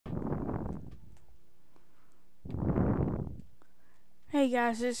Hey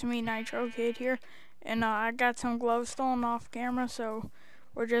guys, it's me, Nitro Kid here, and I got some gloves stolen off camera, so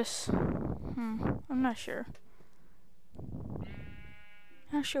we're just, I'm not sure.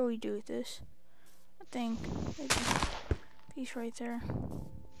 How should we do this? I think maybe piece right there,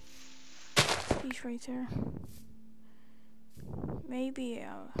 piece right there. Maybe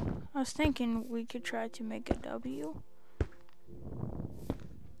I was thinking we could try to make a W.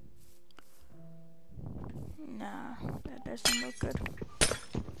 Nah, that doesn't look good.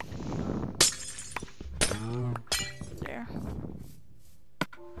 There.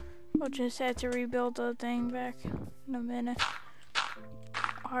 We'll just have to rebuild the thing back in a minute.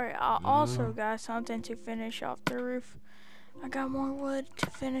 Alright, I also got something to finish off the roof. I got more wood to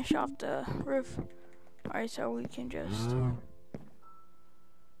finish off the roof. Alright, so we can just...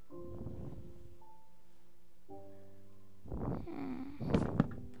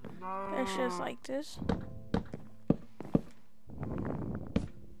 It's just like this.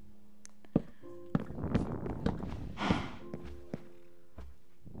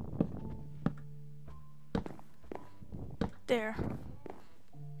 There.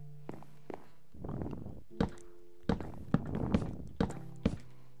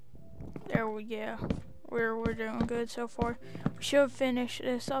 There we go. We're doing good so far. We should finish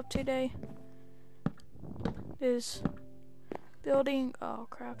this up today. This building. Oh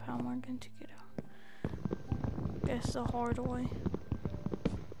crap! How am I going to get out? Guess the hard way.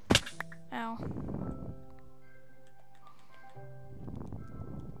 Ow.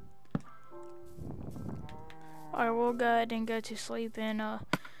 Alright, we'll go ahead and go to sleep and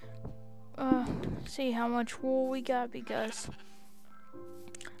see how much wool we got, because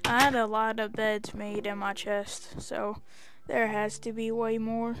I had a lot of beds made in my chest, so there has to be way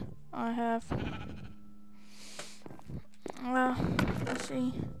more I have. Let's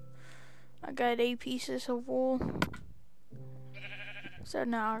see. I got 8 pieces of wool. So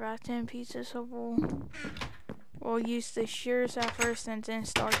now I got 10 pieces of wool. We'll use the shears at first and then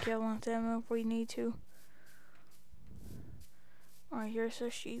start killing them if we need to. Alright, here's a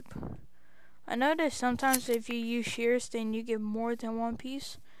sheep. I noticed sometimes if you use shears, then you get more than one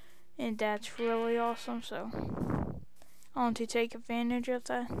piece. And that's really awesome, so I want to take advantage of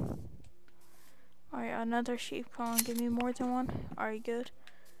that. Alright, another sheep. Come on, give me more than one. Alright, good.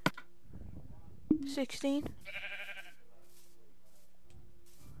 16.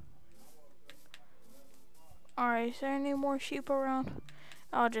 Alright, is there any more sheep around?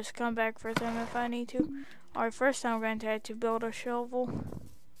 I'll just come back for them if I need to. Alright, first I'm going to have to build a shovel.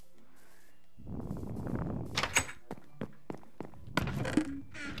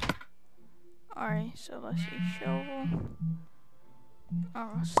 Alright, so let's see, shovel.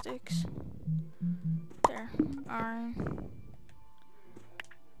 Oh, sticks. There, iron.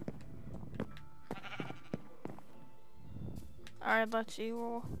 Alright, let's see,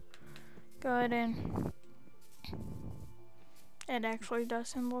 we'll go ahead and... It actually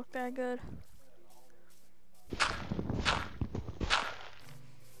doesn't look that good.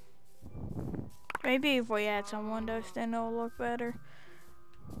 Maybe if we add some windows, then it'll look better.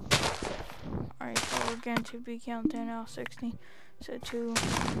 Alright, so we're going to be counting now 16. So 2,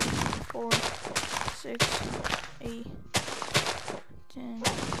 4, 6, 8, 10,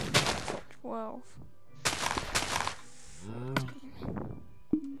 12, 13,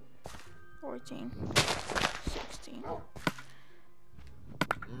 14, 16.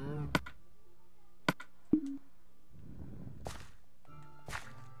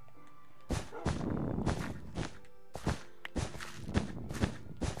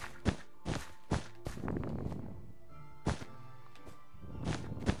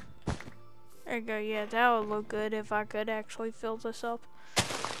 There you go, yeah, that would look good if I could actually fill this up.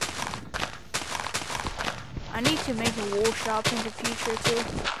 I need to make a wool shop in the future too.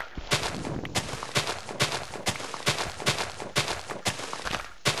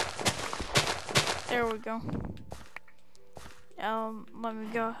 There we go. Let me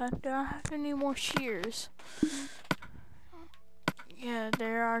go ahead. Do I have any more shears? Yeah,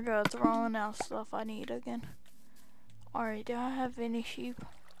 there I go, throwing out stuff I need again. Alright, do I have any sheep?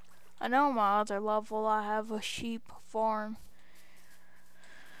 I know on my other level I have a sheep farm.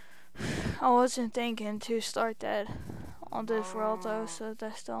 I wasn't thinking to start that on this world though, so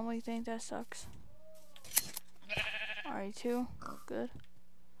that's the only thing that sucks. Alright, 2. Good.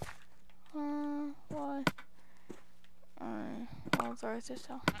 What? Alright, I'll throw this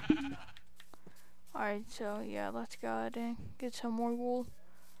out. Alright, so yeah, let's go ahead and get some more wool.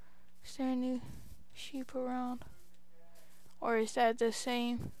 Is there any sheep around? Or is that the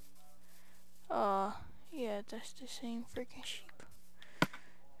same? Yeah, that's the same freaking sheep.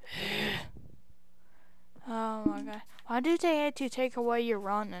 Oh my god. Why do they have to take away your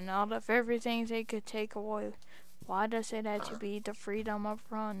running? Out of everything they could take away, why does it have to be the freedom of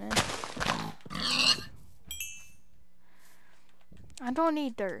running? I don't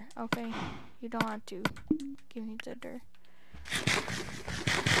need dirt, okay? You don't have to give me the dirt.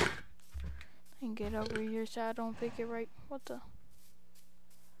 And get over here so I don't pick it right. What the?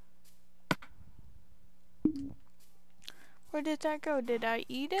 Where did that go? Did I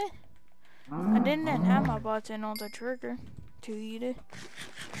eat it? I didn't have my button on the trigger to eat it.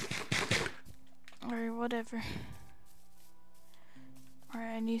 Alright, whatever.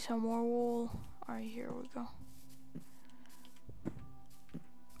 Alright, I need some more wool. Alright, here we go.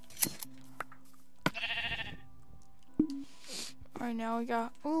 Alright, now we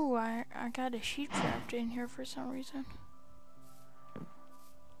got... Ooh, I got a sheep trapped in here for some reason.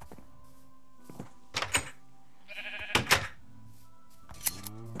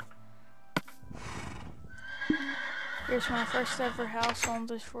 Here's my first ever house on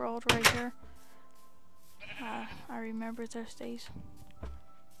this world right here. I remember those days.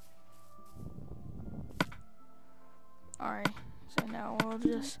 Alright, so now we'll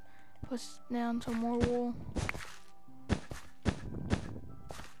just put down some more wool.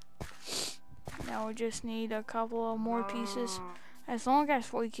 Now we just need a couple of more pieces. As long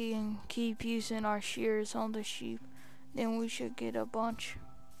as we can keep using our shears on the sheep, then we should get a bunch.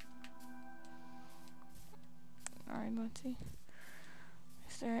 Alright, let's see.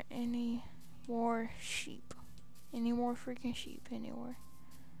 Is there any more sheep? Any more freaking sheep anywhere?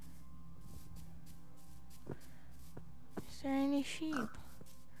 Is there any sheep?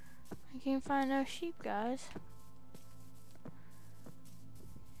 I can't find no sheep, guys.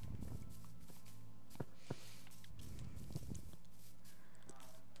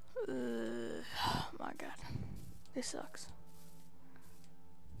 Oh my god. This sucks.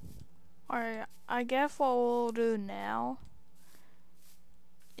 Alright, I guess what we'll do now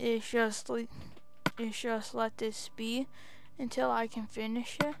is just let this be until I can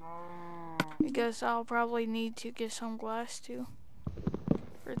finish it. Because I'll probably need to get some glass too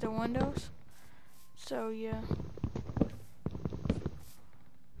for the windows. So yeah.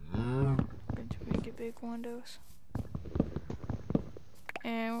 Good to make it big windows.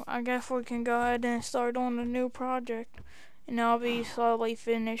 And I guess we can go ahead and start on a new project. And I'll be slowly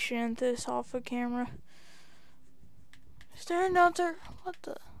finishing this off of camera. Is there another? What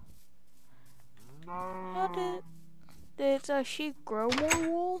the? How did the sheep grow more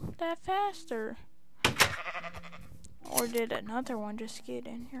wool that fast, or did another one just get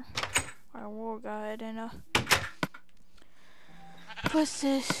in here? Alright, we'll go ahead and put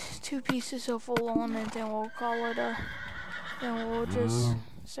this 2 pieces of wool on, and then we'll call it a. Then we'll just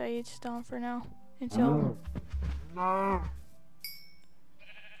say it's done for now until.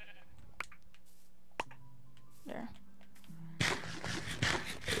 There.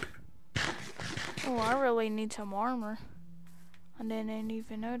 Oh, I really need some armor. I didn't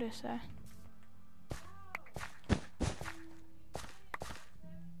even notice that.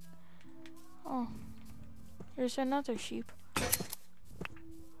 Oh, here's another sheep.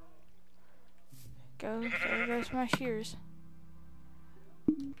 There goes my shears.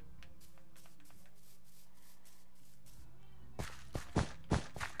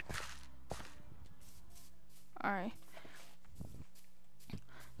 Alright.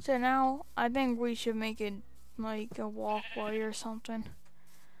 So now, I think we should make it like a walkway or something.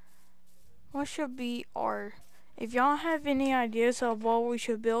 What should be our... If y'all have any ideas of what we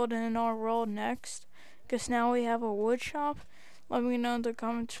should build in our world next, because now we have a wood shop, let me know in the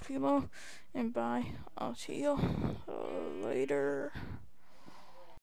comments below. And bye. I'll see you later.